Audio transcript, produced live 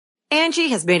Angie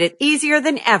has made it easier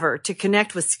than ever to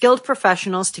connect with skilled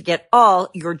professionals to get all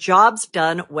your jobs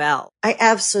done well. I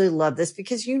absolutely love this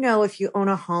because, if you own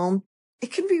a home,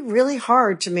 it can be really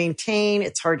hard to maintain.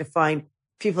 It's hard to find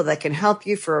people that can help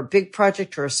you for a big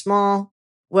project or a small.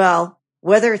 Well,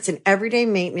 whether it's in everyday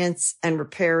maintenance and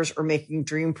repairs or making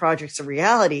dream projects a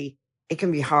reality, it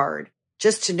can be hard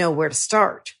just to know where to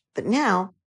start. But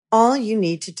now, all you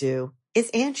need to do is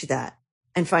Angie that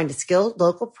and find a skilled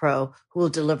local pro who will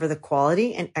deliver the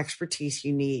quality and expertise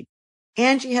you need.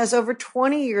 Angie has over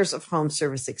 20 years of home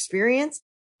service experience,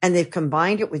 and they've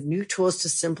combined it with new tools to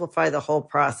simplify the whole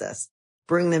process.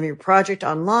 Bring them your project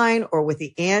online or with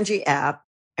the Angie app,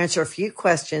 answer a few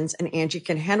questions, and Angie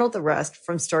can handle the rest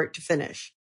from start to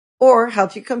finish. Or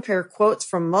help you compare quotes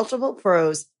from multiple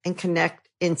pros and connect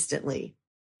instantly,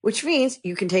 which means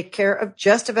you can take care of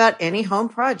just about any home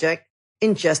project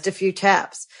in just a few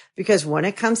taps. Because when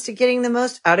it comes to getting the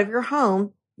most out of your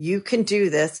home, you can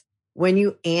do this when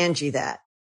you Angie that.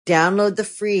 Download the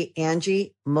free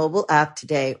Angie mobile app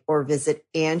today or visit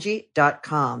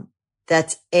Angie.com.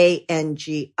 That's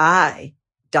ANGI.com.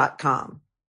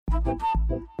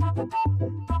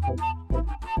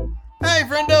 Hey,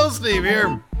 friendo, Steve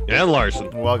here. And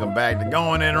Larson. Welcome back to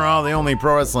Going In Raw, the only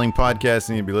pro wrestling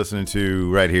podcast you'll be listening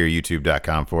to right here,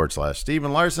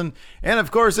 youtube.com/Steven Larson. And of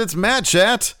course, it's Matt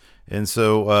Chat. And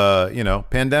so,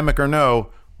 pandemic or no,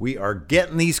 we are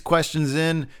getting these questions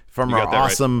in from our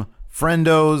awesome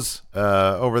friendos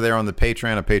over there on the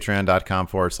Patreon at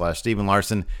patreon.com/Steven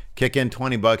Larson. Kick in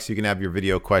 $20. You can have your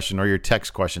video question or your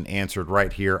text question answered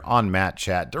right here on Matt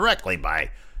Chat directly by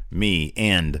me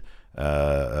and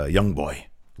young boy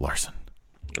Larson.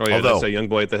 Oh, yeah, did I say young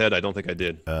boy at the head? I don't think I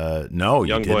did. No,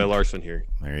 young boy Larson here.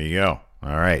 There you go.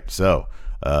 All right. So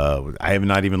I have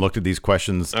not even looked at these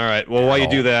questions. All right. Well, while you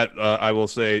do that, I will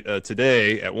say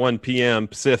today at 1 p.m.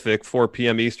 Pacific, 4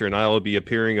 p.m. Eastern, I will be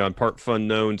appearing on Part Fun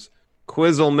Known's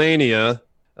Quizlemania.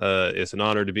 It's an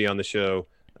honor to be on the show.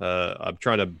 I'm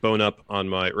trying to bone up on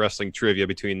my wrestling trivia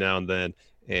between now and then,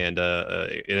 and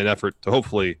in an effort to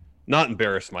hopefully not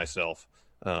embarrass myself.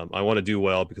 I want to do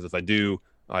well because if I do,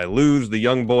 I lose the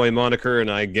young boy moniker and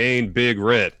I gain Big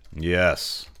Red.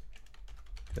 Yes.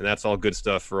 And that's all good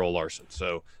stuff for old Larson.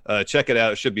 So check it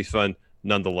out. It should be fun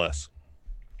nonetheless.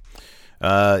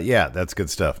 Yeah, that's good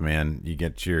stuff, man. You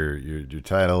get your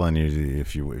title and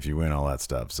if you win all that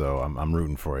stuff. So I'm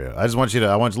rooting for you. I want you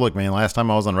to look, man. Last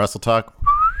time I was on Wrestle Talk,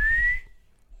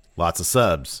 lots of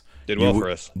subs. Did well for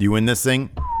us. You win this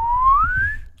thing?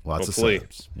 Lots Hopefully. of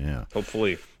subs. Yeah.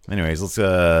 Hopefully. Anyways, let's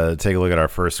take a look at our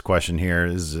first question here.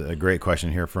 This is a great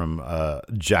question here from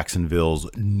Jacksonville's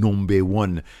number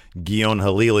one, Guion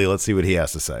Halili. Let's see what he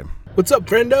has to say. What's up,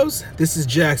 friendos? This is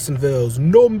Jacksonville's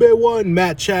number one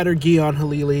Matt Chatter, Guion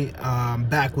Halili.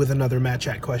 Back with another Matt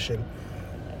Chat question.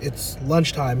 It's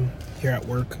lunchtime here at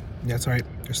work. That's right.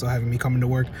 They're still having me coming to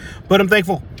work. But I'm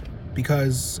thankful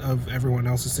because of everyone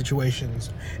else's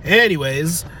situations.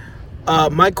 Anyways,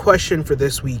 my question for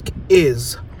this week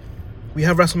is... we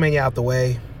have Wrestlemania out the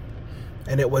way,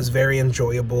 and it was very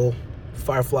enjoyable.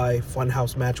 Firefly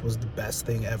Funhouse match was the best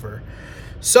thing ever.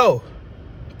 So,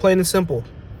 plain and simple,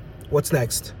 what's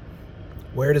next?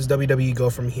 Where does WWE go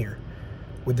from here?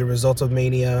 With the results of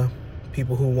Mania,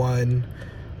 people who won,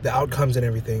 the outcomes and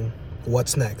everything,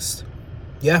 what's next?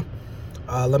 Yeah,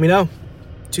 let me know.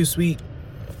 Too sweet.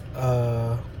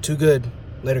 Too good.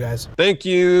 Later, guys. Thank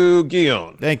you,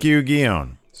 Guion. Thank you,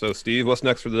 Guion. So, Steve, what's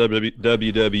next for the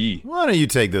WWE? Why don't you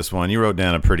take this one? You wrote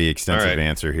down a pretty extensive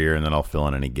answer here, and then I'll fill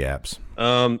in any gaps.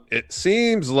 It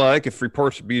seems like, if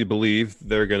reports be believed,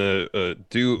 they're going to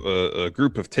do a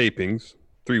group of tapings,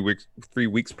 3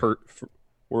 weeks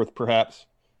worth, perhaps.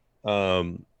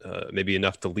 Maybe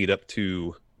enough to lead up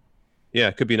to,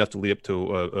 it could be enough to lead up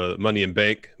to Money in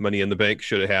the Bank,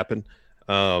 should it happen.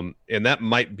 And that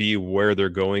might be where they're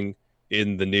going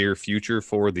in the near future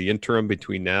for the interim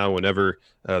between now and whenever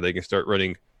they can start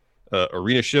running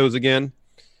arena shows again.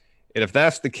 And if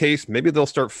that's the case, maybe they'll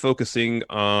start focusing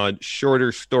on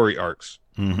shorter story arcs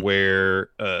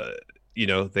where,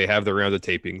 they have their round of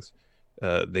tapings.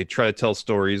 They try to tell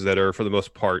stories that are, for the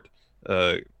most part,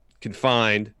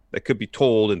 confined, that could be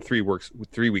told in 3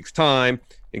 weeks' time.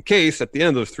 In case at the end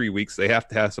of those 3 weeks, they have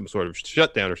to have some sort of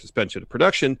shutdown or suspension of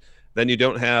production, then you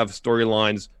don't have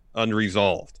storylines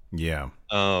unresolved. Yeah.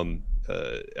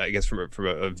 I guess from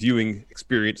a viewing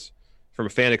experience, from a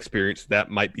fan experience, that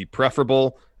might be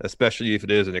preferable, especially if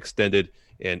it is an extended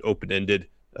and open-ended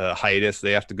hiatus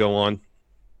they have to go on.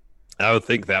 I would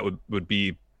think that would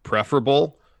be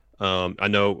preferable. I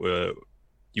know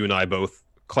you and I both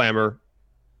clamor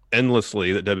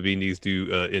endlessly that WWE needs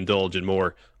to indulge in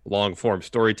more long-form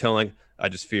storytelling. I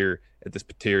just fear at this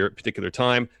particular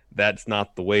time, that's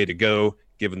not the way to go,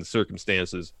 given the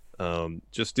circumstances.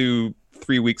 Just do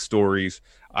 3-week stories.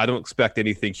 I don't expect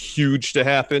anything huge to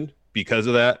happen because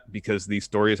of that, because these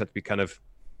stories have to be kind of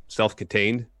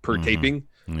self-contained per taping,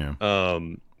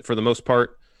 for the most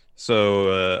part.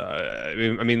 So,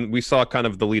 I mean, we saw kind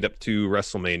of the lead up to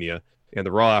WrestleMania and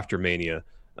the Raw after Mania.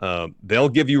 They'll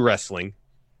give you wrestling.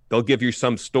 They'll give you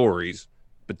some stories,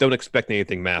 but don't expect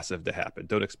anything massive to happen.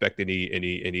 Don't expect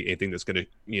anything that's going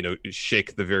to,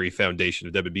 shake the very foundation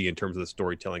of WWE in terms of the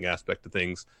storytelling aspect of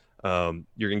things.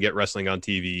 You're going to get wrestling on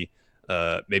TV.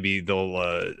 Maybe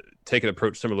they'll take an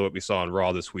approach similar to what we saw on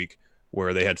Raw this week,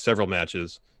 where they had several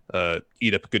matches,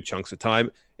 eat up good chunks of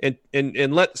time, and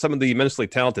let some of the immensely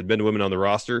talented men and women on the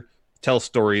roster tell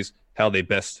stories how they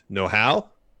best know how.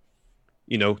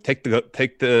 Let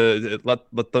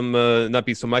them not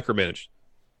be so micromanaged.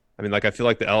 I mean, I feel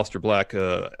like the Aleister Black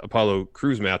Apollo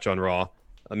Crews match on Raw.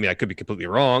 I mean, I could be completely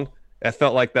wrong. I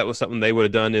felt like that was something they would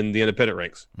have done in the independent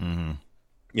ranks. Mm-hmm.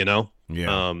 Yeah.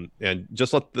 And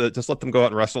just let them go out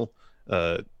and wrestle.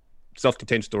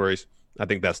 Self-contained stories. I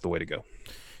think that's the way to go.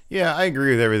 Yeah, I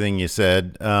agree with everything you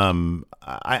said.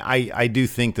 I do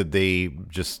think that they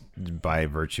just, by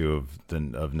virtue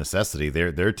of necessity,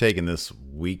 they're taking this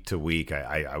week to week.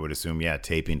 I would assume,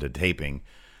 taping to taping.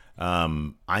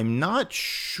 I'm not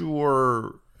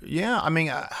sure. Yeah, I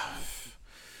mean,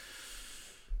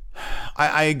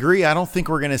 I agree. I don't think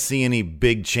we're going to see any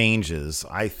big changes.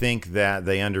 I think that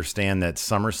they understand that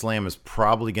SummerSlam is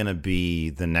probably going to be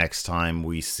the next time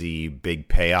we see big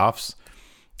payoffs.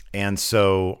 And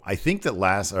so I think that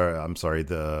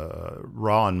the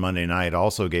Raw on Monday night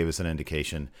also gave us an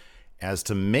indication as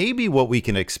to maybe what we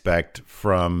can expect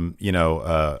from,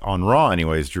 on Raw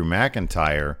anyways, Drew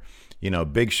McIntyre.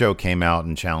 Big Show came out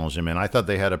and challenged him, and I thought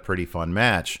they had a pretty fun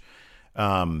match.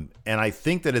 And I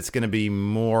think that it's going to be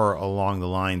more along the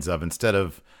lines of, instead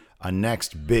of a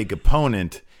next big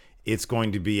opponent, it's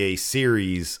going to be a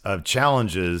series of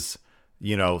challenges,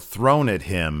 thrown at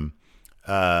him.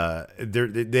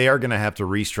 They are going to have to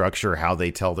restructure how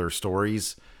they tell their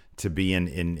stories to be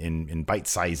in bite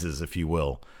sizes, if you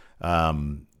will.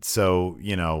 If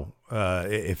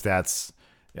that's,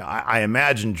 I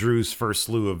imagine Drew's first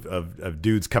slew of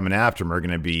dudes coming after him are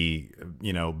going to be,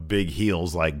 big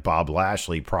heels. Like Bob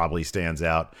Lashley probably stands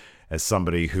out as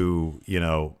somebody who,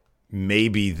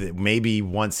 maybe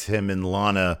once him and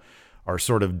Lana are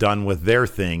sort of done with their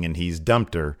thing and he's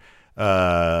dumped her,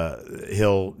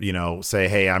 he'll, say,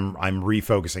 hey, I'm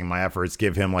refocusing my efforts,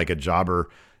 give him like a jobber,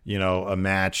 a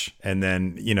match, and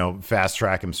then, fast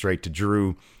track him straight to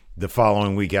Drew the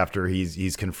following week after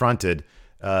he's confronted.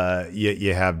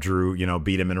 You have Drew,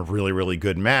 beat him in a really, really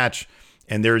good match,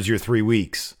 and there's your 3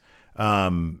 weeks.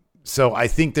 So I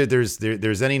think that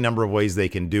there's any number of ways they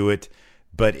can do it,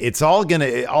 but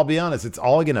I'll be honest, it's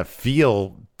all gonna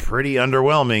feel pretty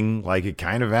underwhelming, like it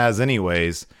kind of has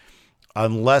anyways,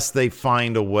 unless they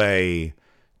find a way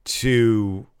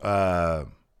to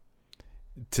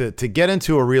get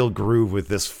into a real groove with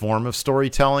this form of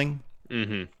storytelling.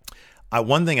 Mm-hmm.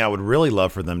 One thing I would really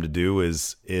love for them to do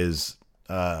is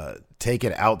take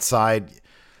it outside.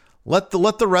 Let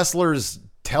the wrestlers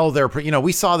tell their,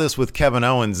 we saw this with Kevin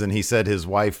Owens, and he said his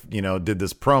wife, did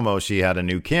this promo. She had a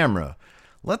new camera.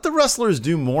 Let the wrestlers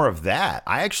do more of that.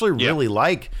 I actually really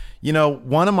like,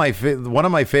 one of my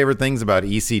favorite things about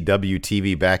ECW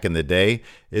TV back in the day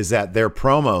is that their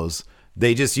promos,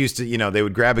 they just used to, they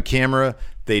would grab a camera,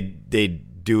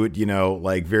 they'd do it,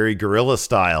 like very guerrilla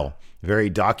style,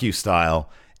 very docu style.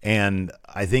 And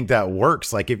I think that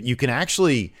works. Like, if you can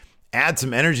actually add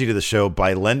some energy to the show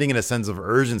by lending it a sense of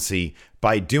urgency,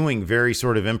 by doing very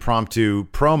sort of impromptu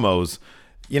promos,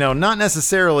 not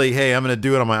necessarily, hey, I'm going to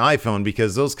do it on my iPhone,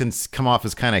 because those can come off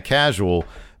as kind of casual,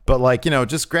 but like,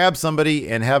 just grab somebody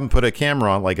and have them put a camera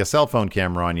on, like a cell phone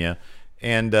camera on you,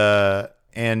 and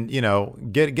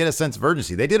get a sense of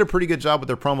urgency. They did a pretty good job with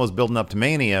their promos building up to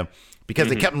Mania, because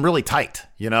they kept them really tight,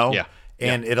 Yeah.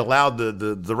 And it allowed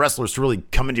the wrestlers to really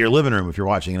come into your living room if you're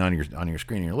watching it on your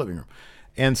screen in your living room.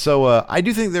 And so I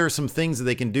do think there are some things that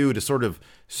they can do to sort of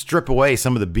strip away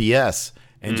some of the BS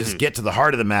and just get to the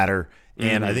heart of the matter.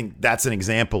 And I think that's an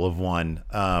example of one.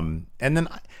 And then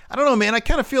I don't know, man. I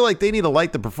kind of feel like they need to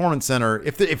light the Performance Center,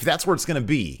 if that's where it's going to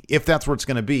be. If that's where it's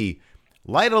going to be,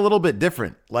 light it a little bit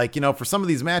different. Like, for some of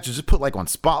these matches, just put like one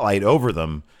spotlight over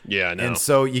them. Yeah, I know. And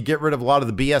so you get rid of a lot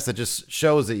of the BS that just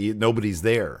shows that nobody's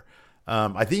there.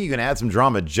 I think you can add some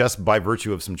drama just by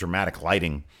virtue of some dramatic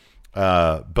lighting.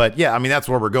 But yeah, I mean, that's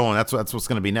where we're going. That's what's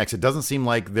going to be next. It doesn't seem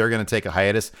like they're going to take a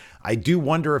hiatus. I do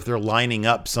wonder if they're lining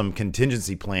up some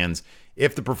contingency plans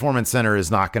if the Performance Center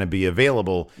is not going to be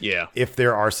available. Yeah. If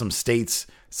there are some states,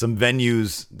 some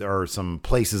venues, or some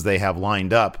places they have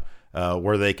lined up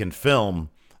where they can film.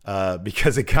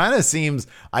 Because it kind of seems,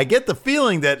 I get the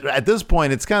feeling that at this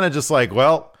point, it's kind of just like,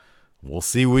 well, we'll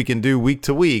see what we can do week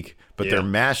to week. But they're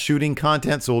mass shooting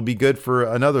content, so it'll be good for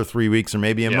another 3 weeks or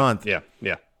maybe a month. Yeah.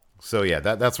 So,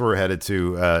 that's where we're headed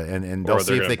to. And they'll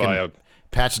see if they can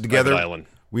patch it together.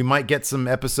 We might get some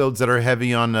episodes that are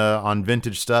heavy on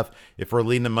vintage stuff. If we're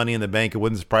leading the Money in the Bank, it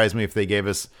wouldn't surprise me if they gave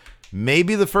us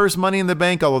maybe the first Money in the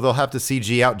Bank, although they'll have to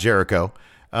CG out Jericho.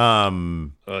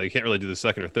 You can't really do the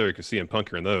second or third because CM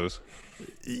Punk are in those.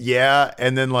 Yeah,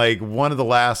 and then like one of the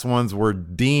last ones where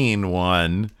Dean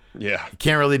won. Yeah.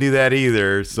 Can't really do that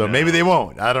either, so maybe they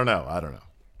won't. I don't know.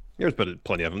 There's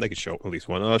plenty of them. They could show at least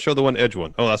one. Show the one Edge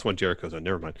one. Oh, that's one Jericho's on.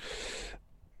 Never mind.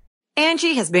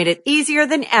 Angie has made it easier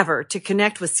than ever to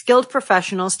connect with skilled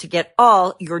professionals to get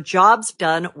all your jobs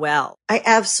done well. I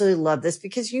absolutely love this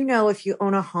because, if you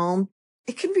own a home,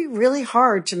 it can be really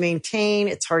hard to maintain.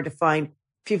 It's hard to find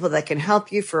people that can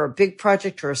help you for a big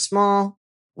project or a small.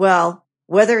 Well,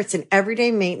 whether it's in everyday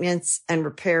maintenance and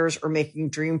repairs or making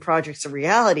dream projects a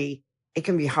reality, it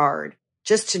can be hard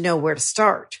just to know where to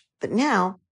start. But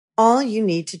now all you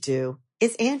need to do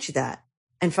is Angie that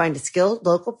and find a skilled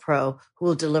local pro who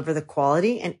will deliver the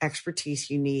quality and expertise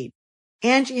you need.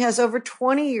 Angie has over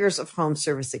 20 years of home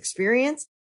service experience,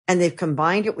 and they've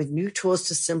combined it with new tools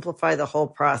to simplify the whole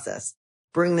process.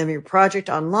 Bring them your project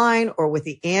online or with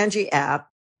the Angie app,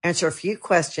 answer a few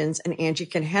questions, and Angie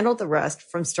can handle the rest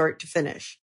from start to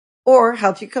finish. Or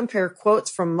help you compare quotes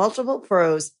from multiple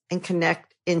pros and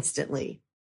connect instantly,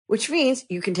 which means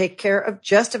you can take care of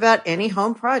just about any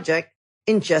home project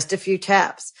in just a few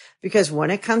taps. Because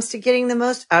when it comes to getting the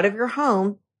most out of your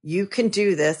home, you can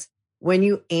do this when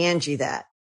you Angie that.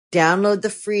 Download the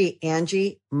free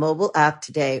Angie mobile app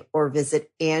today or visit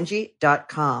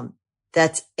Angie.com.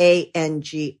 That's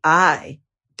ANGI.com.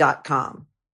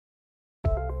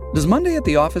 Does Monday at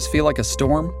the office feel like a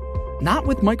storm? Not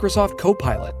with Microsoft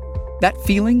Copilot. That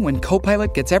feeling when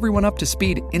Copilot gets everyone up to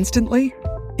speed instantly?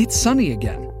 It's sunny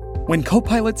again. When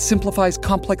Copilot simplifies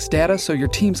complex data so your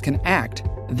teams can act,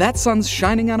 that sun's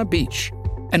shining on a beach.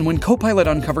 And when Copilot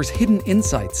uncovers hidden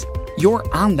insights, you're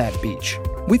on that beach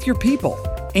with your people,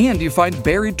 and you find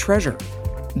buried treasure.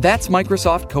 That's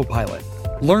Microsoft Copilot.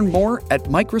 Learn more at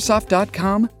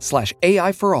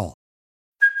Microsoft.com/AI for all.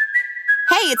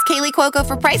 Hey, it's Kaylee Cuoco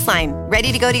for Priceline.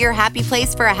 Ready to go to your happy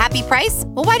place for a happy price?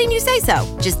 Well, why didn't you say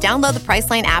so? Just download the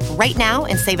Priceline app right now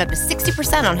and save up to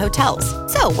 60% on hotels.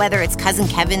 So whether it's Cousin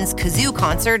Kevin's Kazoo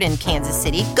Concert in Kansas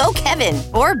City, go Kevin,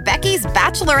 or Becky's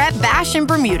Bachelorette Bash in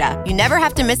Bermuda, you never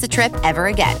have to miss a trip ever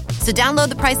again. So download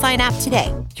the Priceline app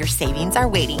today. Your savings are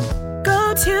waiting.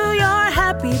 Go to your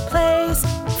happy place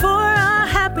for a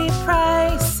happy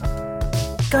price.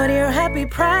 Go to your happy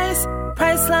price,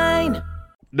 Priceline.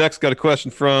 Next, got a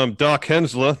question from Doc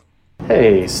Hensler.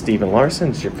 Hey, Stephen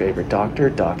Larson, it's your favorite doctor,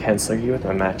 Doc Hensler here with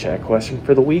my Matt Chat question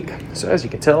for the week. So as you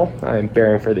can tell, I'm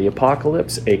bearing for the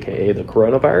apocalypse, aka the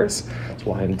coronavirus. That's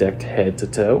why I'm decked head to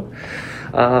toe.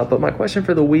 But my question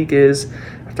for the week is,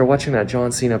 after watching that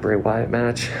John Cena Bray Wyatt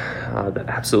match, that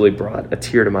absolutely brought a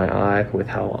tear to my eye with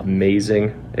how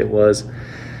amazing it was,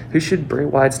 who should Bray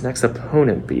Wyatt's next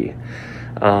opponent be?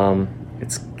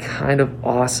 It's kind of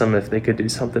awesome if they could do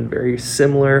something very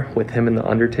similar with him and The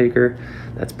Undertaker.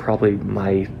 That's probably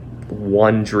my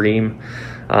one dream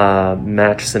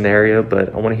match scenario,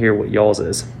 but I want to hear what y'all's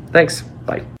is. Thanks.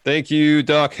 Bye. Thank you,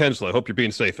 Doc Hensler. I hope you're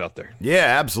being safe out there.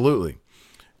 Yeah, absolutely.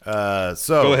 So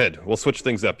go ahead. We'll switch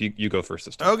things up. You go first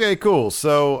this time. Okay, cool.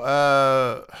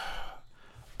 So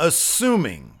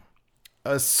assuming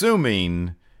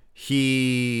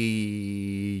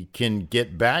he can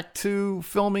get back to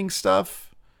filming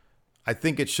stuff, I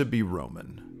think it should be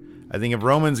Roman. I think if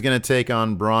Roman's going to take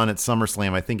on Braun at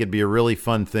SummerSlam, I think it'd be a really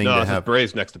fun thing to have.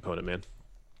 Bray's next opponent, man.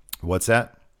 What's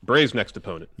that? Bray's next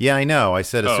opponent. Yeah, I know. I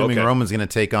said assuming Roman's going to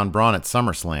take on Braun at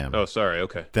SummerSlam. Oh, sorry.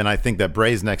 Okay. Then I think that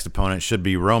Bray's next opponent should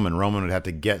be Roman. Roman would have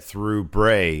to get through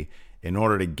Bray in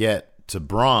order to get to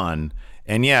Braun.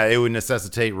 And yeah, it would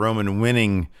necessitate Roman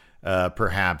winning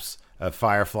perhaps a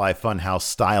Firefly Funhouse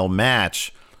style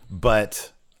match,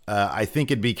 but I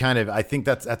think it'd be I think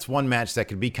that's one match that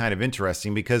could be kind of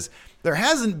interesting because there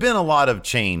hasn't been a lot of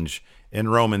change in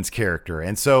Roman's character.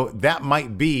 And so that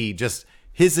might be just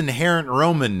his inherent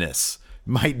Romanness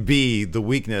might be the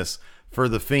weakness for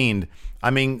The Fiend.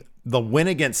 I mean, the win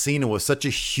against Cena was such a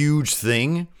huge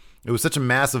thing. It was such a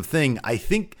massive thing. I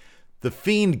think The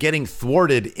Fiend getting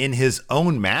thwarted in his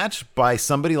own match by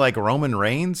somebody like Roman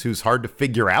Reigns, who's hard to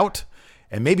figure out,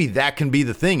 And maybe that can be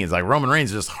the thing, is like Roman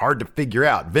Reigns is just hard to figure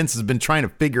out. Vince has been trying to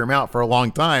figure him out for a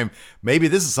long time. Maybe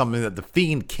this is something that the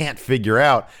Fiend can't figure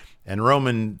out, and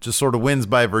Roman just sort of wins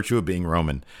by virtue of being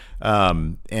Roman.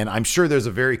 And I'm sure there's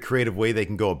a very creative way they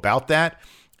can go about that,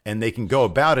 and they can go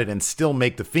about it and still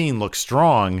make the Fiend look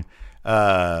strong,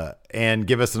 and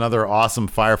give us another awesome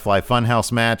Firefly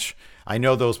Funhouse match. I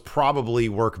know those probably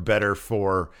work better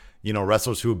for, you know,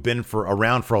 wrestlers who have been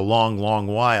around for a long, long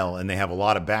while, and they have a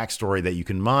lot of backstory that you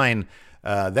can mine.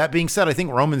 That being said, I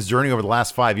think Roman's journey over the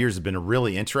last 5 years has been a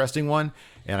really interesting one,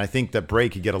 and I think that Bray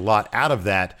could get a lot out of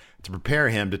that to prepare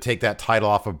him to take that title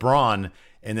off of Braun.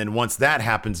 And then once that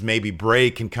happens, maybe Bray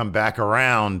can come back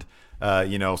around,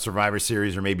 Survivor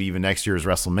Series, or maybe even next year's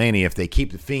WrestleMania, if they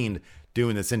keep the Fiend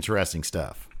doing this interesting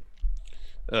stuff.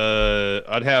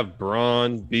 I'd have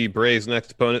Braun be Bray's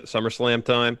next opponent, SummerSlam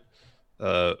time.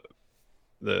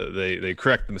 They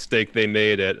correct the mistake they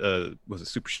made at was it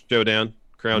Super Showdown,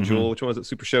 Crown Jewel? Which one was it?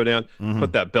 Super Showdown.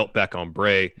 Put that belt back on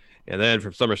Bray, and then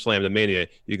from SummerSlam to Mania,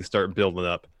 you can start building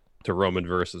up to Roman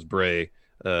versus Bray.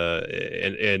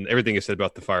 And everything you said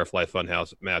about the Firefly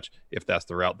Funhouse match, if that's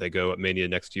the route they go at Mania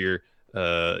next year,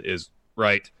 is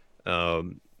right.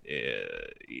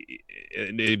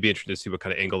 It'd be interesting to see what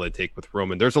kind of angle they take with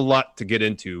Roman. There's a lot to get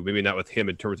into, maybe not with him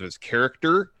in terms of his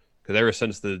character, because ever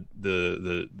since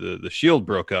the Shield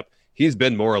broke up, he's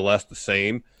been more or less the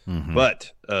same.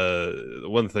 But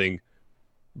one thing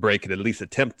Bray could at least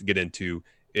attempt to get into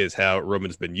is how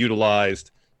Roman's been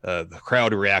utilized, the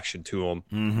crowd reaction to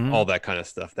him, all that kind of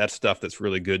stuff. That's stuff that's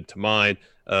really good to mine.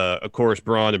 Of course,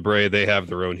 Braun and Bray, they have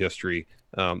their own history.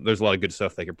 There's a lot of good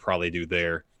stuff they could probably do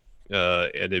there.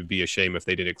 And it'd be a shame if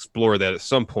they didn't explore that at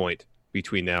some point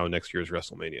between now and next year's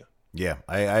WrestleMania. Yeah,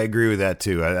 I agree with that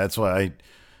too. That's why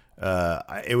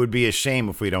it would be a shame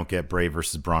if we don't get Bray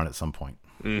versus Braun at some point.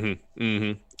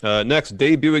 Next,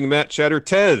 debuting Matt Chatter,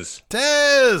 Tez.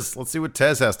 Let's see what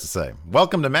Tez has to say.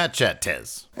 Welcome to Matt Chat,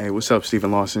 Tez. Hey, what's up,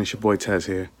 Stephen Larson? It's your boy Tez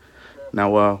here.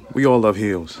 Now, we all love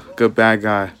heels. Good bad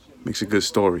guy makes a good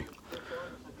story.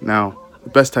 Now, the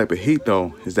best type of heat,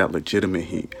 though, is that legitimate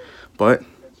heat. But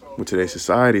with today's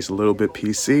society, it's a little bit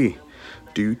PC.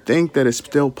 Do you think that it's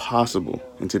still possible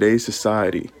in today's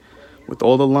society, with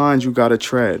all the lines you gotta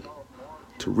tread,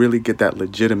 to really get that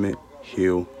legitimate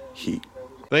heel heat?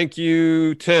 Thank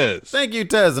you, Tez. Thank you,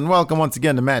 Tez, and welcome once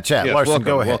again to Matt Chat. Yes, Larson,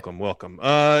 go ahead. Welcome.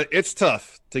 It's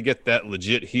tough to get that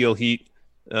legit heel heat.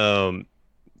 You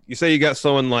say you got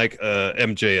someone like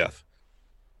MJF,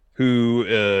 who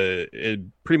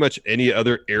in pretty much any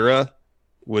other era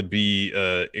would be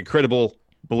incredible,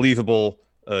 believable,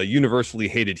 universally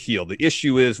hated heel. The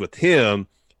issue is with him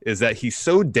is that he's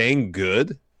so dang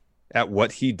good at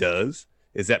what he does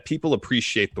is that people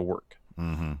appreciate the work.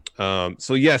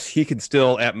 So yes, he can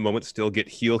still at moments still get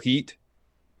heel heat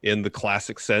in the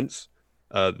classic sense.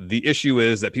 The issue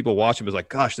is that people watch him as like,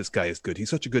 gosh, this guy is good.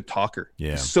 He's such a good talker.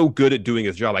 Yeah. He's so good at doing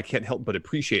his job. I can't help but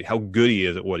appreciate how good he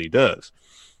is at what he does.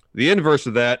 The inverse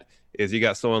of that is you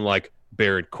got someone like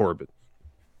Baron Corbin,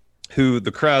 who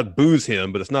the crowd boos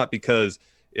him, but it's not because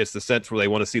it's the sense where they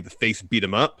want to see the face beat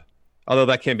him up, although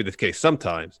that can be the case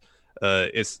sometimes.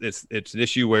 It's an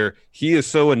issue where he is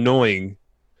so annoying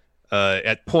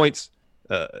at points.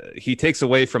 He takes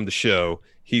away from the show.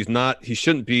 He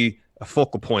shouldn't be a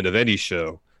focal point of any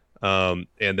show. And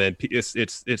then it's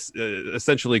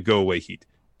essentially go away heat.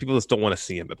 People just don't want to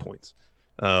see him at points.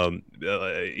 I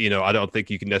don't think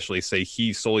you can necessarily say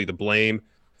he's solely to blame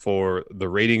for the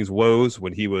ratings woes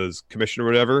when he was commissioner or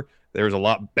whatever. There was a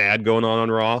lot bad going on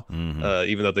Raw,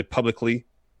 even though they publicly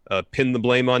pinned the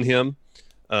blame on him.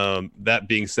 That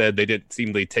being said, they didn't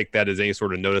seemingly take that as any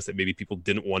sort of notice that maybe people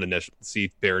didn't want to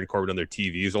see Baron Corbin on their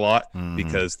TVs a lot,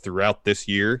 because throughout this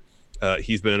year,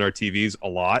 he's been on our TVs a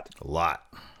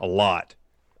lot.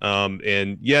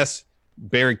 And yes,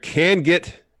 Baron can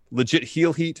get legit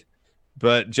heel heat,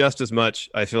 but just as much,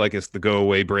 I feel like it's the go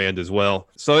away brand as well.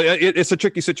 So it's a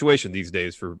tricky situation these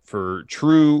days for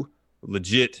true,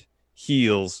 legit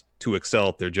heels to excel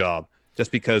at their job,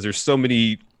 just because there's so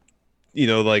many,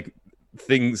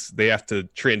 things they have to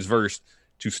transverse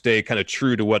to stay kind of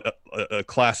true to what a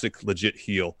classic legit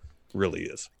heel really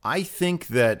is. I think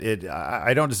that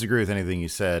I don't disagree with anything you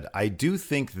said. I do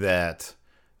think that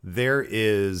there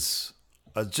is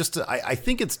I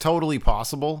think it's totally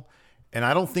possible, and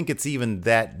I don't think it's even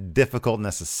that difficult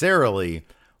necessarily.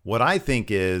 What I think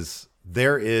is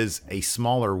there is a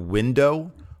smaller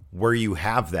window where you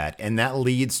have that, and that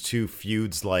leads to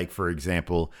feuds like, for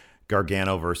example,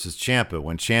 Gargano versus Ciampa.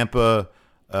 When Ciampa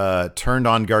turned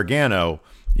on Gargano,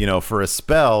 for a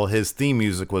spell, his theme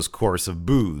music was Chorus of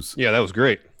Booze. Yeah, that was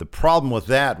great. The problem with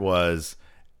that was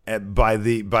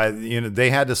They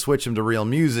had to switch him to real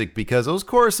music because those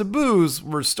chorus of boos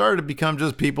were started to become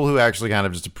just people who actually kind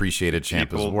of just appreciated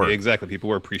Ciampa's work. Exactly. People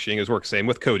were appreciating his work. Same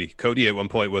with Cody. Cody at one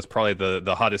point was probably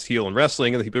the hottest heel in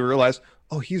wrestling, and people realized,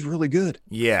 oh, he's really good.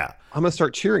 Yeah. I'm going to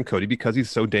start cheering Cody because he's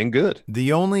so dang good.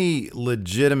 The only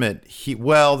legitimate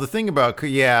but the thing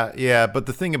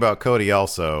about Cody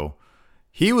also,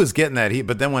 he was getting that heat,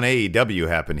 but then when AEW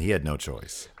happened, he had no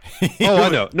choice. I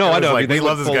know. No, I know. Like, we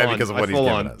love this guy because of what he's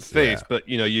giving us. Face, yeah. But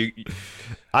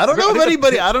I don't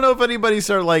know if anybody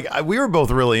started we were both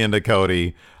really into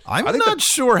Cody. I'm not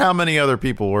sure how many other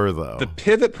people were though. The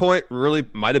pivot point really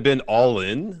might have been All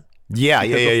In. Yeah.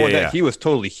 Before that, he was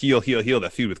totally heel.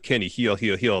 That feud with Kenny, heel,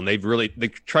 and they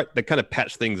kind of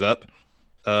patched things up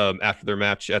after their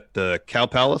match at the Cow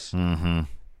Palace.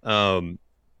 Mm-hmm.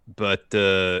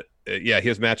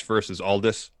 His match versus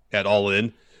Aldis at All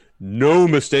In, no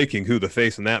mistaking who the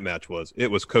face in that match was. It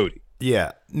was Cody.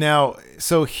 Yeah. Now,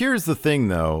 so here's the thing,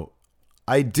 though.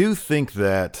 I do think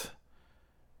that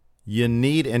you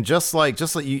need, and just like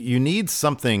you need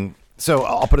something. So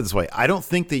I'll put it this way: I don't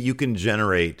think that you can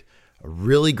generate a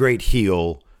really great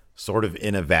heel sort of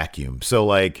in a vacuum. So,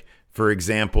 like, for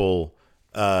example,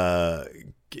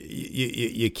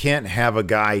 you can't have a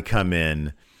guy come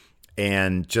in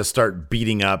and just start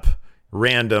beating up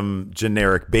random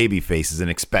generic baby faces and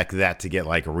expect that to get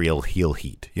like real heel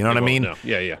heat. You know what I mean? No.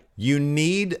 Yeah. You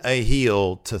need a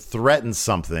heel to threaten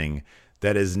something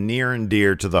that is near and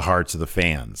dear to the hearts of the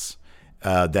fans.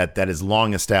 That is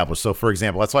long established. So, for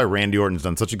example, that's why Randy Orton's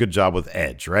done such a good job with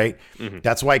Edge, right? Mm-hmm.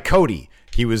 That's why Cody,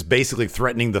 he was basically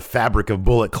threatening the fabric of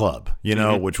Bullet Club,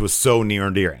 which was so near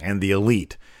and dear, and the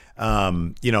Elite.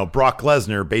 Brock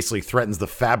Lesnar basically threatens the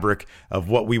fabric of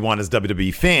what we want as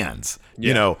WWE fans.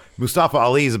 Yeah. Mustafa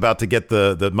Ali is about to get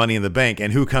the Money in the Bank,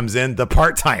 and who comes in? The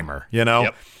part-timer,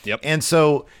 Yep. And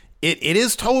so it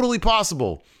is totally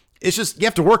possible. It's just you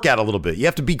have to work at it a little bit. You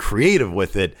have to be creative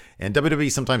with it, and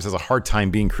WWE sometimes has a hard time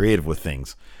being creative with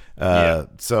things.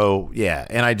 So yeah,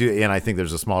 and I think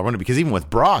there's a smaller window because even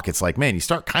with Brock, it's like, man, you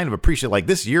start kind of appreciate, like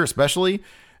this year especially.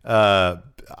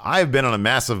 I've been on a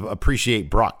massive appreciate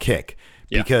Brock kick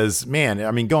because, man,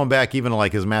 I mean, going back even to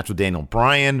like his match with Daniel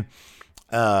Bryan,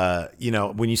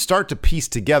 when you start to piece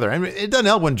together, I mean, it doesn't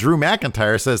help when Drew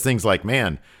McIntyre says things like,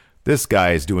 man, this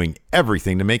guy is doing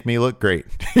everything to make me look great.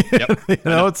 Yep.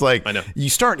 It's like you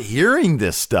start hearing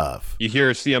this stuff. You hear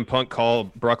CM Punk call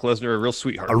Brock Lesnar a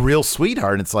real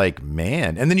sweetheart. And it's like,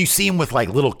 man. And then you see him with like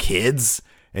little kids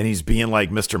and he's being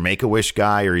like Mr. Make-A-Wish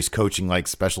guy, or he's coaching like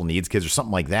special needs kids or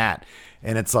something like that.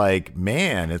 And it's like,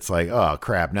 man, it's like, oh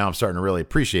crap. Now I'm starting to really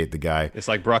appreciate the guy. It's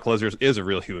like Brock Lesnar is a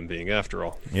real human being after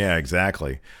all. Yeah,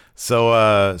 exactly. So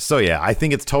yeah, I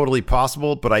think it's totally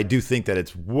possible, but I do think that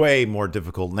it's way more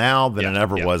difficult now than it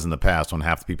ever was in the past when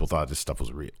half the people thought this stuff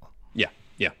was real. Yeah.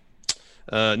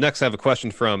 Next, I have a question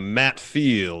from Matt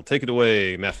Field. Take it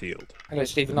away, Matt Field. Hello,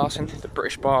 Stephen Larson, the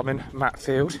British barman, Matt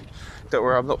Field. Don't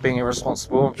worry, I'm not being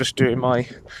irresponsible. I'm just doing my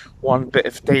one bit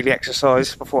of daily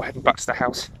exercise before heading back to the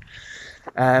house.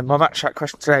 My match chat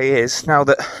question today is, now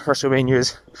that WrestleMania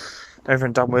is over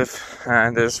and done with,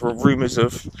 and there's rumours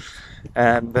of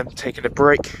them taking a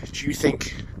break, do you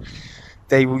think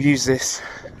they will use this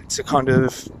to kind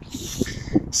of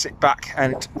sit back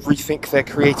and rethink their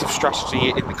creative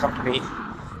strategy in the company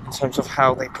in terms of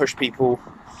how they push people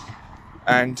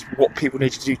and what people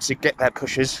need to do to get their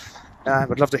pushes?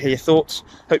 I'd love to hear your thoughts.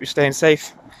 Hope you're staying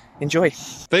safe. Enjoy.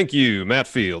 Thank you, Matt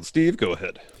Field. Steve, go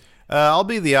ahead. I'll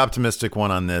be the optimistic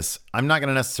one on this. I'm not going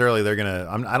to necessarily,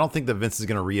 I don't think that Vince is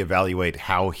going to reevaluate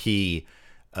how he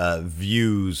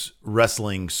views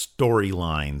wrestling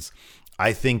storylines.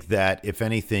 I think that if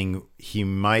anything, he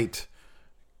might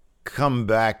come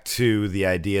back to the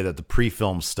idea that the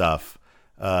pre-film stuff,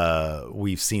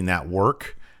 we've seen that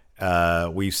work.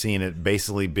 We've seen it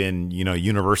basically been,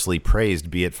 universally praised,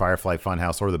 be it Firefly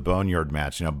Funhouse or the Boneyard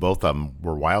match. Both of them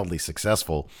were wildly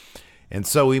successful. And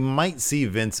so we might see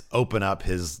Vince open up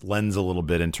his lens a little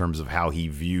bit in terms of how he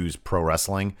views pro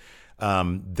wrestling.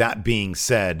 That being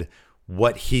said,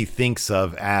 what he thinks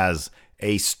of as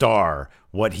a star,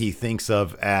 what he thinks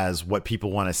of as what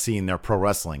people want to see in their pro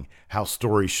wrestling, how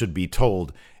stories should be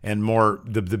told, and more,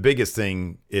 the biggest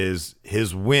thing is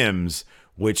his whims,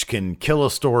 which can kill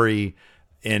a story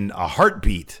in a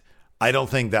heartbeat. I don't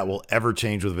think that will ever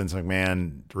change with Vince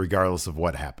McMahon, regardless of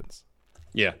what happens.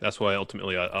 Yeah, that's why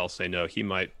ultimately I'll say no. He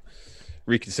might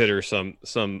reconsider some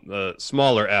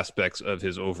smaller aspects of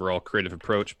his overall creative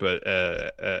approach, but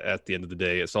at the end of the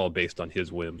day, it's all based on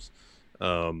his whims.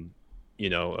 Paul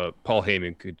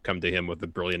Heyman could come to him with a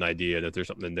brilliant idea, and if there's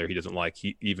something in there he doesn't like,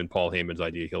 even Paul Heyman's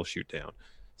idea he'll shoot down.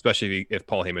 especially if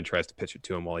Paul Heyman tries to pitch it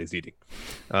to him while he's eating.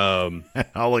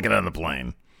 I'll look it on the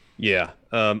plane. Yeah.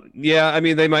 I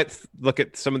mean, they might look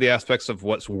at some of the aspects of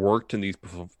what's worked in these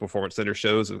Performance Center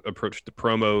shows, approach the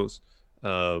promos,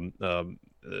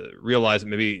 realize that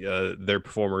maybe their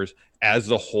performers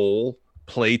as a whole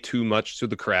play too much to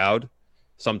the crowd,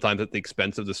 sometimes at the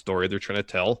expense of the story they're trying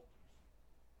to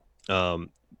tell.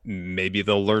 Maybe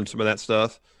they'll learn some of that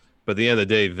stuff. But at the end of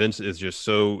the day, Vince is just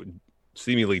so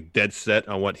seemingly dead set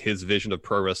on what his vision of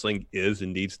pro wrestling is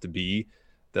and needs to be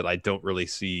that I don't really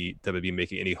see WWE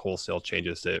making any wholesale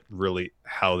changes to really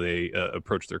how they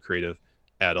approach their creative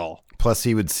at all. Plus,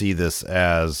 he would see this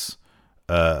as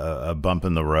a bump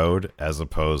in the road as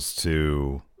opposed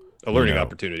to a learning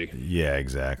opportunity. Yeah,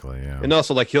 exactly. Yeah. And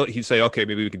also, like, he'd say, okay,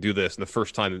 maybe we could do this. And the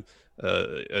first time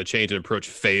a change in approach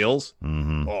fails,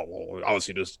 oh, well,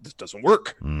 obviously this doesn't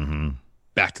work.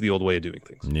 Back to the old way of doing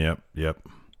things. Yep.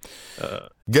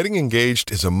 Getting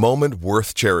engaged is a moment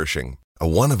worth cherishing. A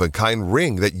one-of-a-kind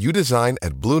ring that you design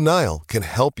at Blue Nile can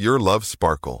help your love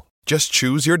sparkle. Just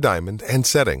choose your diamond and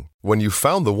setting. When you've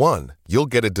found the one, you'll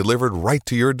get it delivered right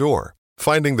to your door.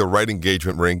 Finding the right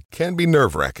engagement ring can be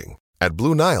nerve-wracking. At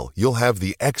Blue Nile, you'll have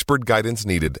the expert guidance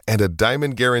needed and a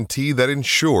diamond guarantee that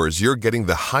ensures you're getting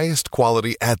the highest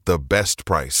quality at the best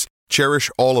price.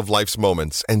 Cherish all of life's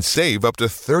moments and save up to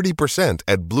 30%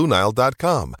 at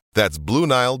BlueNile.com. That's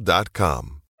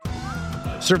BlueNile.com.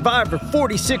 Survivor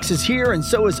 46 is here, and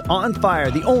so is On Fire,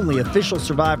 the only official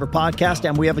Survivor podcast,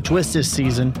 and we have a twist this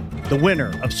season. The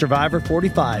winner of Survivor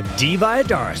 45, Dee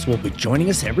Valladares, will be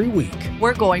joining us every week.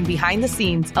 We're going behind the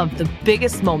scenes of the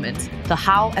biggest moments, the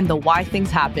how and the why things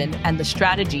happen, and the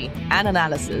strategy and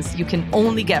analysis you can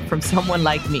only get from someone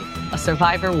like me, a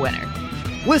Survivor winner.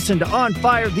 Listen to On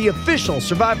Fire, the official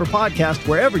Survivor podcast,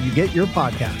 wherever you get your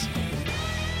podcasts.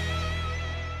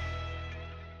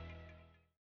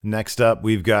 Next up,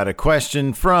 we've got a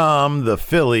question from the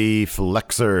Philly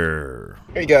Flexer.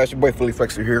 Hey guys, your boy Philly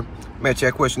Flexer here. Match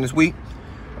chat question this week.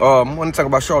 I want to talk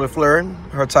about Charlotte Flair,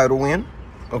 her title win.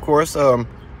 Of course,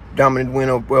 dominant win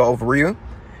over Rhea.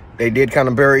 They did kind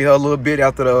of bury her a little bit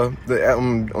after on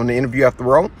the interview after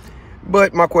Raw.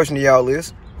 But my question to y'all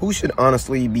is, who should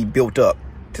honestly be built up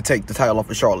to take the title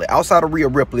off of Charlotte? Outside of Rhea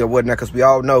Ripley or whatnot, because we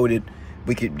all know that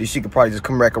she could probably just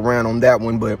come back around on that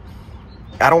one, but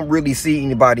I don't really see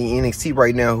anybody in NXT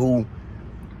right now who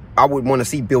I would want to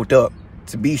see built up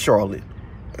to be Charlotte.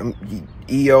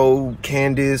 Io,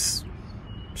 Candice,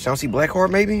 Shotzi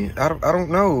Blackheart, maybe? I don't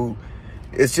know.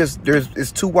 It's just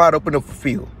it's too wide open up for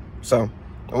field. So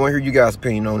I want to hear you guys'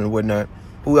 opinion on it and whatnot.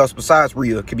 Who else besides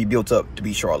Rhea could be built up to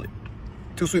be Charlotte?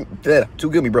 Too sweet, too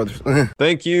good, me brothers.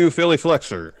 Thank you, Philly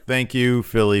Flexer. Thank you,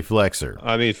 Philly Flexer.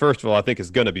 I mean, first of all, I think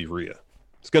it's gonna be Rhea.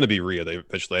 It's going to be Rhea.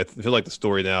 I feel like the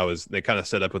story now is they kind of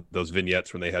set up with those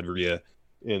vignettes when they had Rhea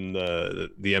in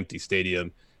the empty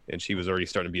stadium, and she was already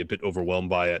starting to be a bit overwhelmed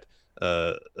by it.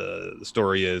 The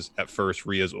story is at first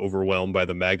Rhea's overwhelmed by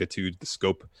the magnitude, the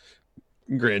scope.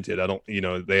 Granted,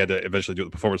 they had to eventually do it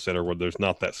at the Performance Center where there's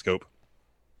not that scope,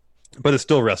 but it's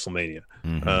still WrestleMania.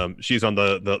 She's on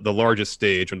the largest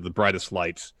stage under the brightest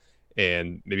lights,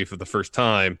 and maybe for the first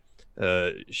time,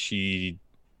 she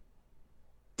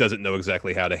doesn't know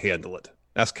exactly how to handle it.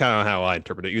 That's kind of how I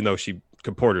interpret it, even though she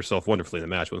comported herself wonderfully in the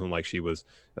match. It wasn't like she was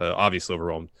obviously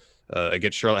overwhelmed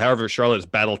against Charlotte. However, Charlotte is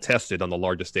battle tested on the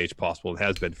largest stage possible and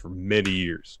has been for many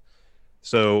years.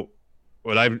 So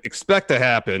what I expect to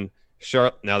happen,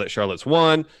 now that Charlotte's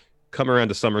won, come around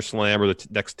to SummerSlam or the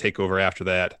next takeover after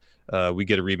that, we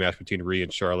get a rematch between Rhea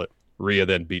and Charlotte. Rhea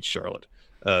then beats Charlotte.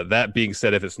 That being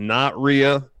said, if it's not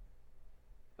Rhea,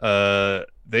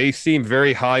 they seem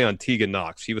very high on Tegan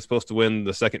Nox. She was supposed to win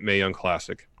the second Mae Young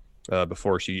Classic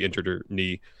before she injured her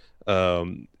knee.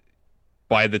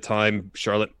 By the time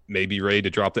Charlotte may be ready to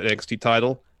drop the NXT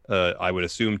title, I would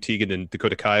assume Tegan and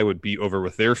Dakota Kai would be over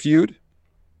with their feud.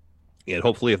 And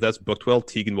hopefully, if that's booked well,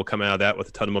 Tegan will come out of that with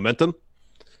a ton of momentum.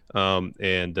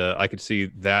 And I could see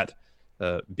that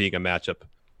being a matchup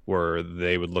where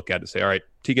they would look at it and say, all right,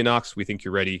 Tegan Nox, we think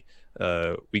you're ready.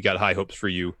 We got high hopes for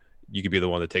you. You could be the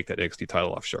one to take that NXT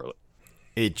title off Charlotte.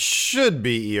 It should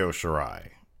be Io Shirai.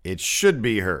 It should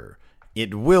be her.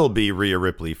 It will be Rhea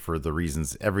Ripley for the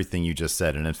reasons, everything you just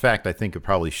said. And in fact, I think it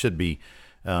probably should be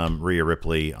Rhea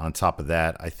Ripley on top of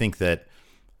that. I think that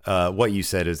what you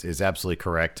said is absolutely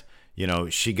correct. You know,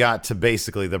 she got to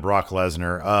basically the Brock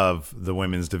Lesnar of the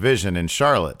women's division in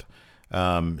Charlotte.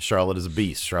 Charlotte is a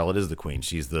beast. Charlotte is the queen.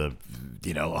 She's the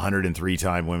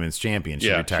 103-time women's champion.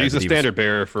 She's the standard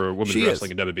bearer for women's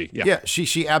wrestling in WWE. Yeah,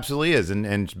 she absolutely is.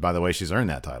 And by the way, she's earned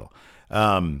that title.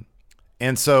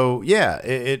 And so, yeah,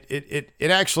 it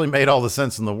actually made all the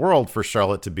sense in the world for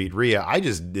Charlotte to beat Rhea. I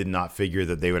just did not figure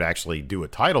that they would actually do a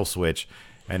title switch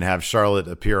and have Charlotte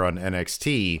appear on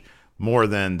NXT more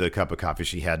than the cup of coffee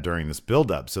she had during this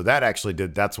build-up. So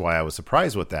that's why I was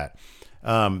surprised with that.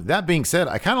 That being said,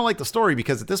 I kind of like the story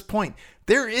because at this point,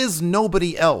 there is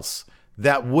nobody else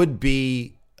that would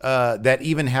be, that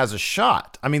even has a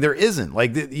shot. I mean, there isn't.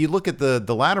 Like, you look at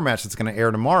the ladder match that's going to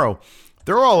air tomorrow,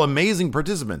 they're all amazing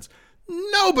participants.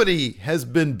 Nobody has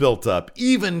been built up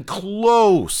even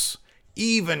close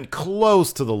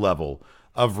to the level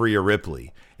of Rhea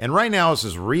Ripley. And right now it's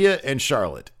just Rhea and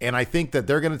Charlotte. And I think that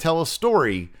they're going to tell a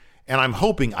story. And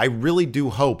I really do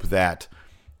hope that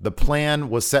the plan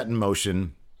was set in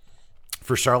motion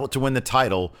for Charlotte to win the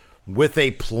title with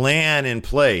a plan in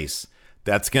place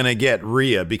that's going to get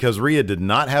Rhea, because Rhea did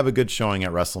not have a good showing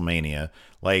at WrestleMania.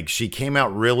 Like, she came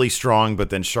out really strong, but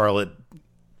then Charlotte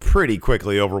pretty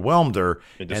quickly overwhelmed her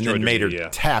and then made her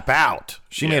tap out.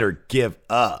 She made her give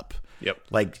up. Yep.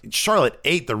 Like, Charlotte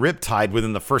ate the riptide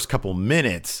within the first couple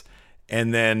minutes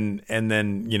and then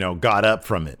got up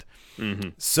from it. Mm-hmm.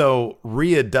 So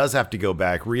Rhea does have to go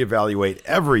back, reevaluate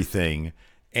everything,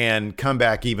 and come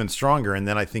back even stronger. And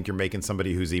then I think you're making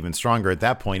somebody who's even stronger at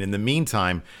that point. In the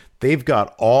meantime, they've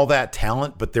got all that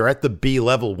talent, but they're at the B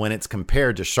level when it's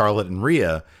compared to Charlotte and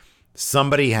Rhea.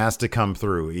 Somebody has to come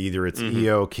through. Either it's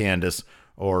Io, Candice,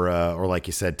 or like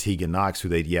you said, Tegan Nox, who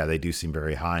they do seem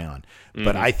very high on. Mm-hmm.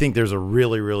 But I think there's a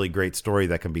really, really great story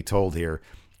that can be told here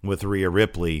with Rhea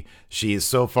Ripley. She has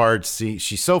so far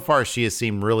has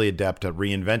seemed really adept at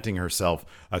reinventing herself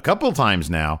a couple times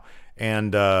now.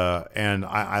 And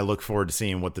I look forward to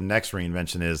seeing what the next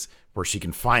reinvention is, where she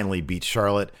can finally beat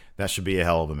Charlotte. That should be a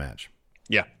hell of a match.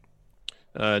 Yeah.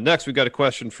 Next, we got a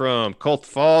question from Cult of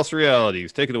False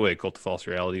Realities. Take it away, Cult of False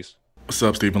Realities. What's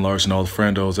up, Stephen Larson, all the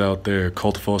friendos out there?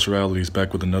 Cult of False Realities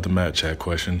back with another Matt Chat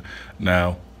question.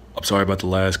 Now, I'm sorry about the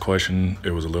last question.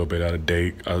 It was a little bit out of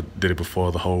date. I did it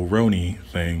before the whole Roni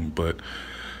thing, but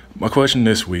my question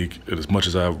this week, as much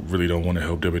as I really don't want to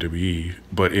help WWE,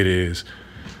 but it is,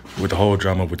 with the whole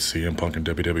drama with CM Punk and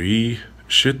WWE,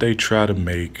 should they try to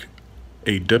make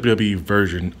a WWE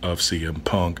version of CM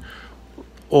Punk,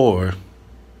 or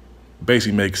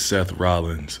basically make Seth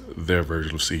Rollins their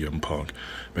version of CM Punk?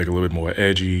 Make it a little bit more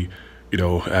edgy,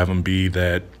 have him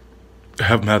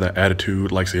have that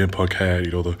attitude like CM Punk had,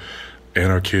 the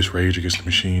anarchist rage against the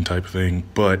machine type of thing,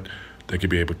 but they could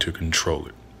be able to control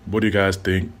it. What do you guys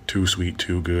think? Too sweet,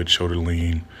 too good, shoulder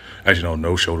lean? Actually,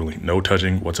 no shoulder lean, no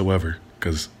touching whatsoever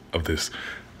because of this.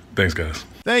 Thanks, guys.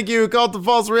 Thank you, Cult of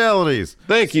False Realities.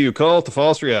 Thank you, Cult of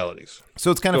False Realities.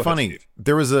 So it's kind of funny.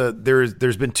 There's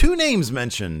been two names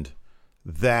mentioned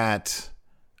that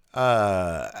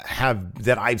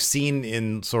I've seen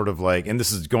in sort of like, and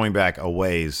this is going back a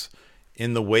ways,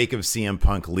 in the wake of CM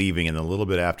Punk leaving and a little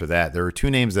bit after that. There are two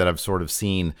names that I've sort of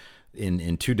seen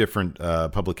in two different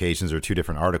publications or two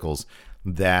different articles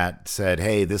that said,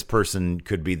 hey, this person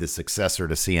could be the successor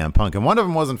to CM Punk. And one of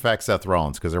them was, in fact, Seth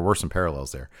Rollins, because there were some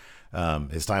parallels there.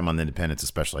 His time on Independence,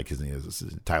 especially, because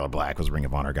Tyler Black was a Ring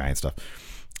of Honor guy and stuff.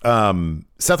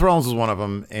 Seth Rollins was one of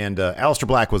them, and Aleister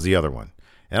Black was the other one.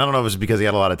 And I don't know if it was because he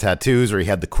had a lot of tattoos or he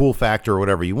had the cool factor or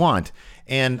whatever you want.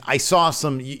 And I saw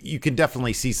you can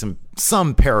definitely see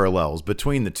some parallels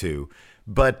between the two.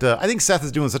 But I think Seth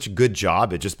is doing such a good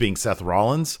job at just being Seth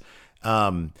Rollins.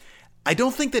 I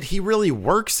don't think that he really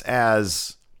works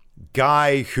as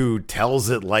guy who tells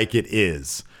it like it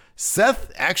is.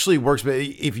 Seth actually works, but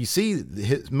if you see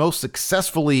most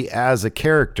successfully as a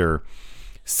character,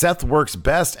 Seth works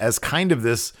best as kind of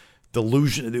this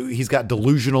delusion. He's got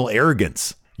delusional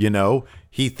arrogance.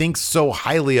 He thinks so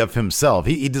highly of himself.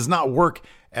 He does not work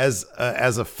as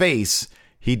a face.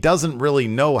 He doesn't really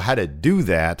know how to do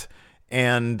that.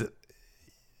 And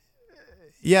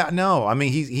yeah, no, I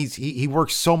mean, he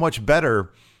works so much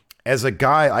better as a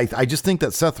guy. I just think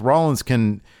that Seth Rollins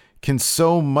can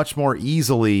so much more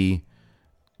easily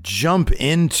jump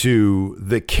into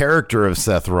the character of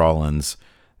Seth Rollins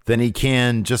than he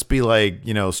can just be like,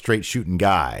 straight shooting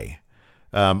guy.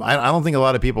 I don't think a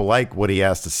lot of people like what he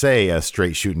has to say, a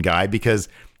straight shooting guy, because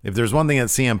if there's one thing that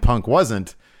CM Punk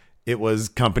wasn't, it was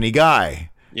company guy.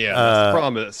 Yeah, that's the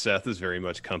problem that Seth is very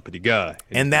much company guy.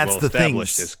 And that's the thing.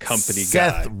 As company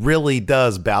Seth really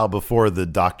does bow before the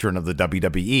doctrine of the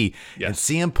WWE, yes. And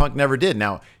CM Punk never did.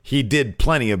 Now, he did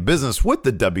plenty of business with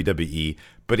the WWE,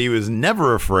 but he was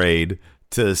never afraid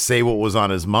to say what was on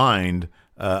his mind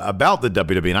about the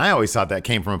WWE. And I always thought that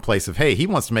came from a place of, hey, he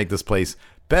wants to make this place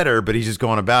better, but he's just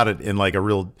going about it in like a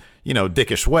real,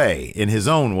 dickish way, in his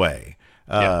own way.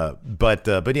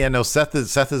 But yeah, no, Seth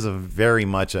is a very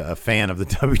much a fan of the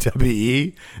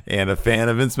WWE and a fan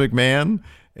of Vince McMahon.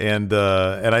 And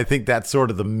I think that's sort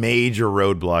of the major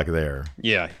roadblock there.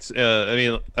 Yeah, I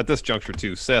mean, at this juncture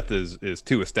too, Seth is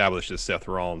too established as Seth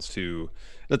Rollins to,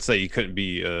 let's say, he couldn't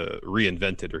be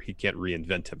reinvented, or he can't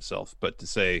reinvent himself. But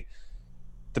to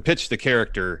pitch the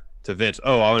character to Vince,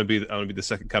 I want to be the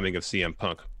second coming of CM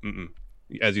Punk. Mm-mm.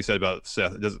 As you said about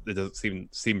Seth, it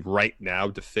doesn't seem right now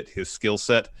to fit his skill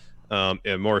set,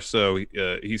 and more so,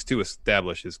 he's too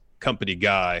established as company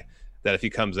guy. That if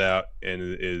he comes out and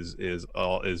is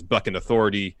bucking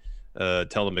authority,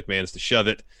 telling McMahon's to shove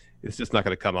it, it's just not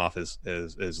going to come off as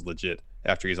legit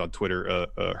after he's on Twitter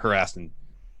harassing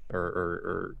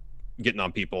or getting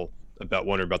on people about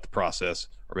wondering about the process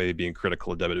or maybe being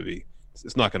critical of WWE.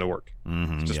 It's not going to work.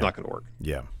 It's just not going to work.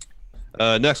 Yeah.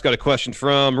 Next, got a question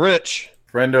from Rich.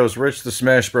 Friendos, Rich the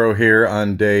Smash Bro here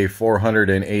on day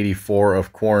 484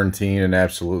 of quarantine and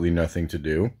absolutely nothing to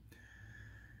do.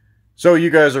 So you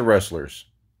guys are wrestlers.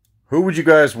 Who would you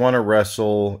guys want to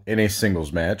wrestle in a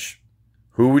singles match?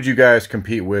 Who would you guys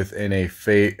compete with in a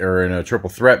in a triple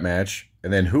threat match?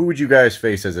 And then who would you guys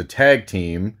face as a tag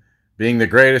team, being the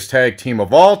greatest tag team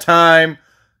of all time,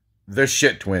 the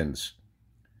Shit Twins?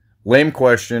 Lame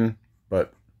question,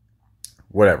 but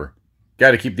whatever.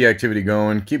 Got to keep the activity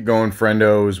going. Keep going,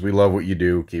 friendos. We love what you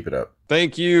do. Keep it up.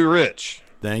 Thank you, Rich.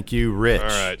 Thank you, Rich. All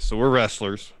right, so we're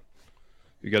wrestlers.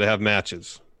 We got to have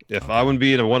matches. If I want to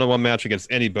be in a one-on-one match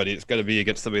against anybody, it's got to be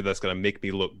against somebody that's going to make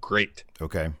me look great.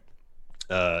 Okay.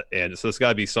 And so it's got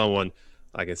to be someone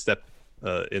I can step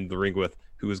in the ring with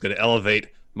who is going to elevate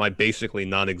my basically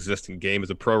non-existent game as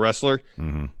a pro wrestler.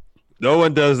 Mm-hmm. No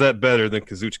one does that better than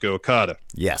Kazuchika Okada.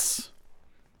 Yes.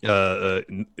 He's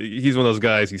one of those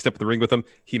guys, you step in the ring with him,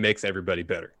 he makes everybody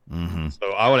better. Mm-hmm.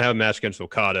 So I want to have a match against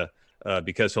Okada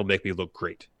because he'll make me look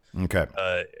great. Okay.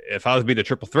 If I was being a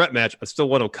triple threat match, I still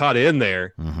want Okada in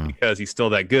there because he's still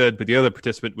that good. But the other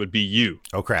participant would be you.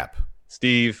 Oh, crap.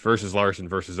 Steve versus Larson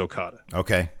versus Okada.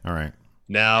 Okay. All right.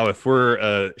 Now, if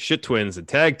we're Shit Twins and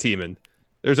tag teaming,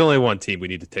 there's only one team we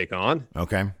need to take on.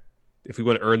 Okay. If we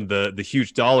want to earn the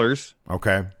huge dollars.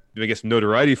 Okay. Do we get some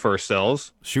notoriety for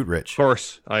ourselves? Shoot, Rich. Of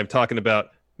course, I'm talking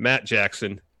about Matt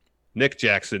Jackson, Nick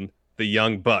Jackson, the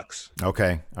Young Bucks.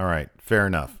 Okay. All right. Fair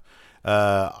enough.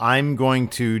 I'm going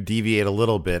to deviate a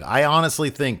little bit. I honestly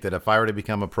think that if I were to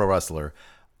become a pro wrestler,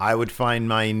 I would find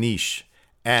my niche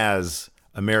as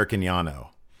American Yano.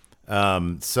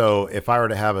 So if I were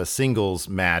to have a singles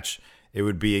match, it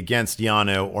would be against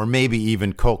Yano or maybe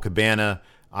even Colt Cabana.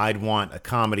 I'd want a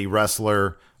comedy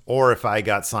wrestler, or if I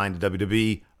got signed to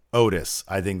WWE, Otis.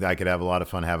 I think that I could have a lot of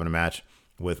fun having a match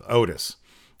with Otis.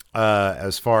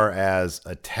 As far as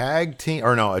a tag team,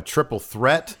 a triple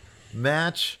threat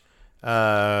match,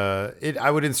 I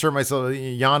would insert myself.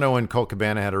 Yano and Colt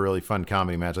Cabana had a really fun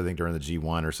comedy match, I think, during the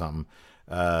G1 or something.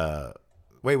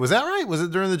 Wait, was that right? Was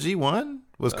it during the G1?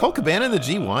 Was Colt Cabana in the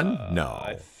G1?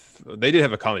 No. They did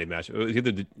have a comedy match. It was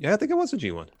I think it was a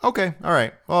G1. Okay, all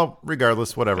right. Well,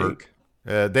 regardless, whatever.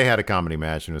 They had a comedy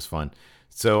match and it was fun.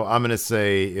 So I'm going to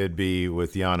say it'd be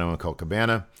with Yano and Colt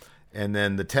Cabana. And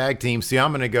then the tag team. See,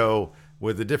 I'm going to go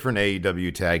with a different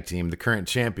AEW tag team, the current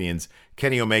champions,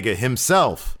 Kenny Omega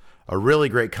himself, a really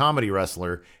great comedy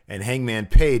wrestler, and Hangman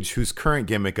Page, whose current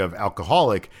gimmick of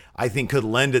alcoholic, I think could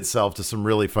lend itself to some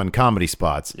really fun comedy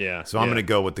spots. Yeah. So I'm going to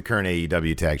go with the current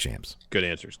AEW tag champs. Good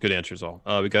answers. Good answers all.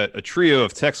 We got a trio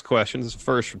of text questions.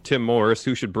 First from Tim Morris.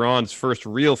 Who should Braun's first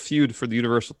real feud for the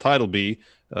Universal title be?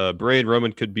 Bray and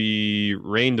Roman could be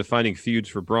reign-defining feuds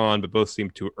for Braun, but both seem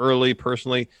too early.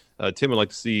 Personally, Tim would like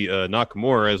to see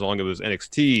Nakamura as long as it was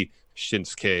NXT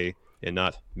Shinsuke and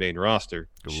not main roster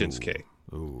Shinsuke.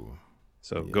 Ooh.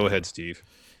 So go ahead, Steve.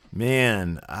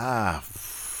 Man, I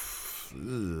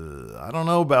don't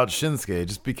know about Shinsuke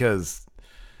just because,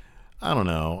 I don't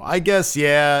know. I guess,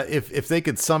 yeah, if they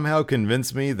could somehow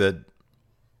convince me that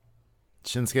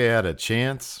Shinsuke had a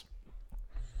chance,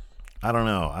 I don't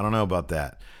know. I don't know about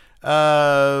that.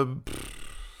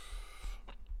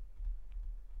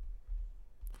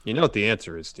 You know what the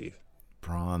answer is, Steve?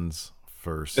 Braun's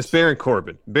first. It's Baron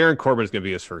Corbin. Baron Corbin is going to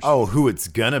be his first. Oh, who it's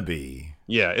going to be.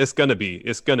 Yeah, it's going to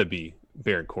be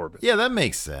Baron Corbin. Yeah, that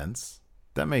makes sense.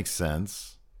 Could be Sami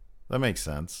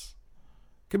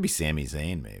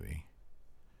Zayn, maybe.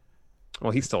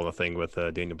 Well, he's still in the thing with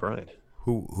Daniel Bryan.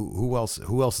 Who else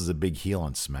is a big heel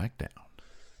on SmackDown?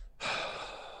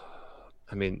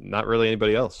 I mean, not really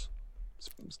anybody else.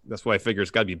 That's why I figure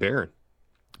it's got to be Baron.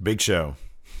 Big Show.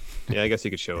 Yeah, I guess he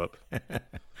could show up.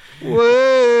 Well.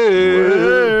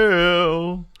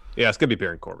 Yeah, it's going to be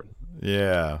Baron Corbin.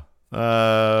 Yeah.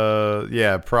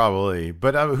 Yeah, probably.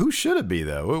 But who should it be,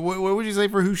 though? What would you say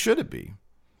for who should it be?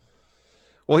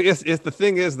 Well, if the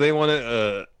thing is they want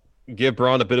to give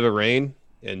Braun a bit of a reign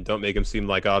and don't make him seem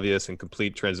like obvious and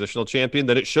complete transitional champion,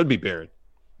 then it should be Baron.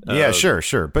 Yeah,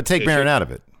 sure. But take Baron out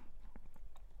of it.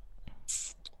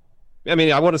 I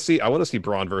mean, I want to see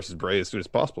Braun versus Bray as soon as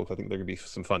possible. I think there could be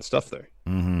some fun stuff there.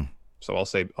 Mm-hmm. So I'll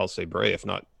say Bray, if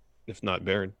not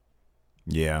Baron.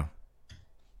 Yeah.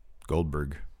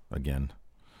 Goldberg again.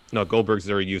 No, Goldberg's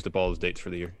already used up all his dates for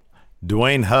the year.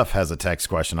 Dwayne Huff has a text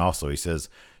question also. He says,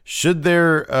 should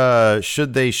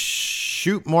they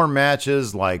shoot more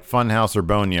matches like Funhouse or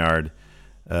Boneyard?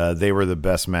 They were the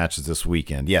best matches this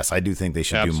weekend. Yes, I do think they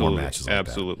should do more matches like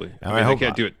Absolutely. that. I mean, I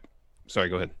can't do it. Sorry,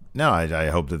 go ahead. No, I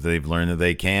hope that they've learned that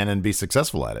they can and be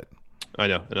successful at it. I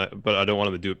know, but I don't want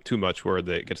them to do it too much where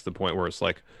it gets to the point where it's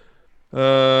like,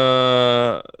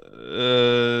 then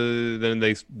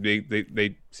they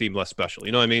seem less special.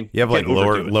 You know what I mean? You have like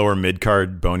lower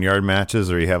mid-card Boneyard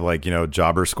matches, or you have like,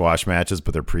 jobber squash matches,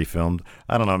 but they're pre-filmed.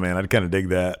 I don't know, man. I'd kind of dig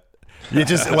that. You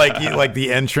just like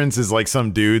the entrance is like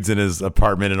some dude's in his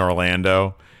apartment in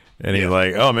Orlando. And he's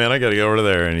like, oh, man, I got to go over to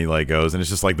there. And he like goes, and it's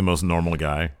just like the most normal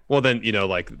guy. Well, then,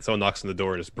 like someone knocks on the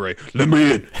door and it's Bray, let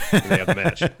me in. And they have the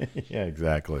match. Yeah,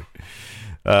 exactly.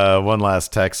 One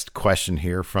last text question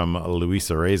here from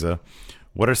Luisa Reza.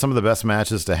 What are some of the best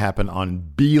matches to happen on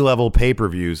B-level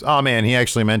pay-per-views? Oh, man, he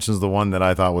actually mentions the one that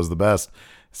I thought was the best.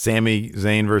 Sami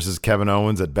Zayn versus Kevin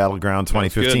Owens at Battleground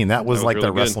 2015. That was like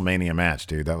the WrestleMania match,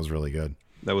 dude. That was really good.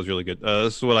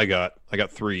 This is what I got. I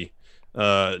got 3.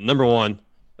 Number 1.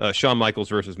 Shawn Michaels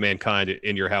versus Mankind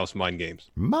in Your House, Mind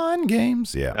Games. Mind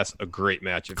Games, yeah. That's a great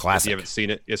match. If Classic. you haven't seen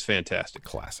it, it's fantastic.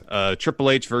 Classic. Triple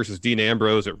H versus Dean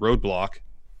Ambrose at Roadblock.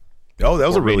 Oh, that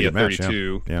was a really good match.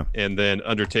 32. Yeah. And then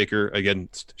Undertaker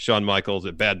against Shawn Michaels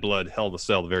at Bad Blood, Hell in a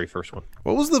Cell, the very first one.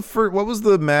 What was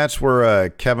the match where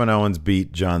Kevin Owens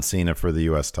beat John Cena for the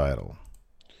U.S. title?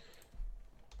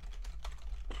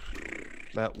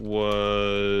 That was...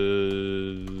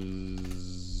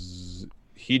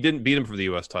 He didn't beat him for the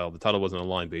U.S. title. The title wasn't on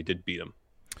the line, but he did beat him.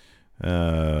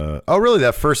 Oh, really?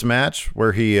 That first match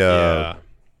where he... Yeah.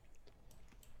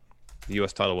 The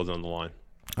U.S. title wasn't on the line.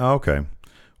 Oh, okay.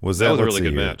 That was a really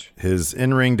good match. His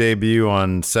in-ring debut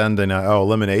on Sunday night. Oh,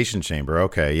 Elimination Chamber.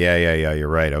 Okay. Yeah. You're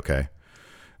right. Okay.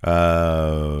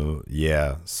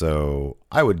 Yeah. So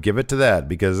I would give it to that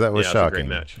because that was shocking. A great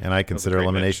match. And I consider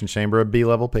Elimination Chamber a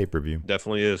B-level pay-per-view.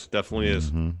 Definitely is.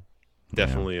 Mm-hmm.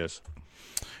 Definitely is.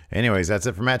 Anyways, that's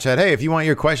it for Matt Chat. Hey, if you want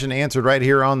your question answered right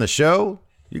here on the show,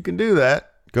 you can do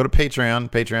that. Go to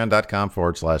Patreon,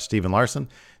 patreon.com/Steven Larson.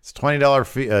 It's $20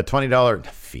 fee,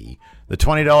 the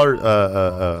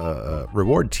 $20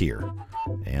 reward tier.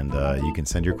 And you can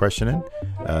send your question in.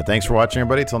 Thanks for watching,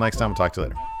 everybody. Till next time, we'll talk to you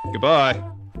later. Goodbye.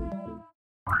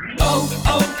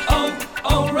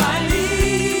 O'Reilly.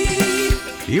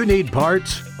 You need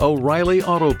parts? O'Reilly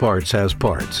Auto Parts has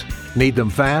parts. Need them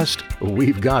fast?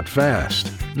 We've got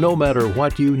fast. No matter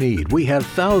what you need, we have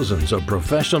thousands of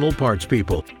professional parts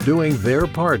people doing their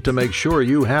part to make sure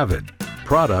you have it.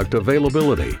 Product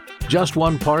availability. Just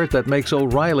one part that makes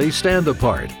O'Reilly stand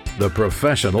apart. The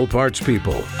professional parts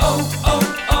people.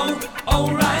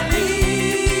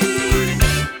 O'Reilly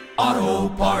Auto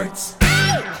Parts.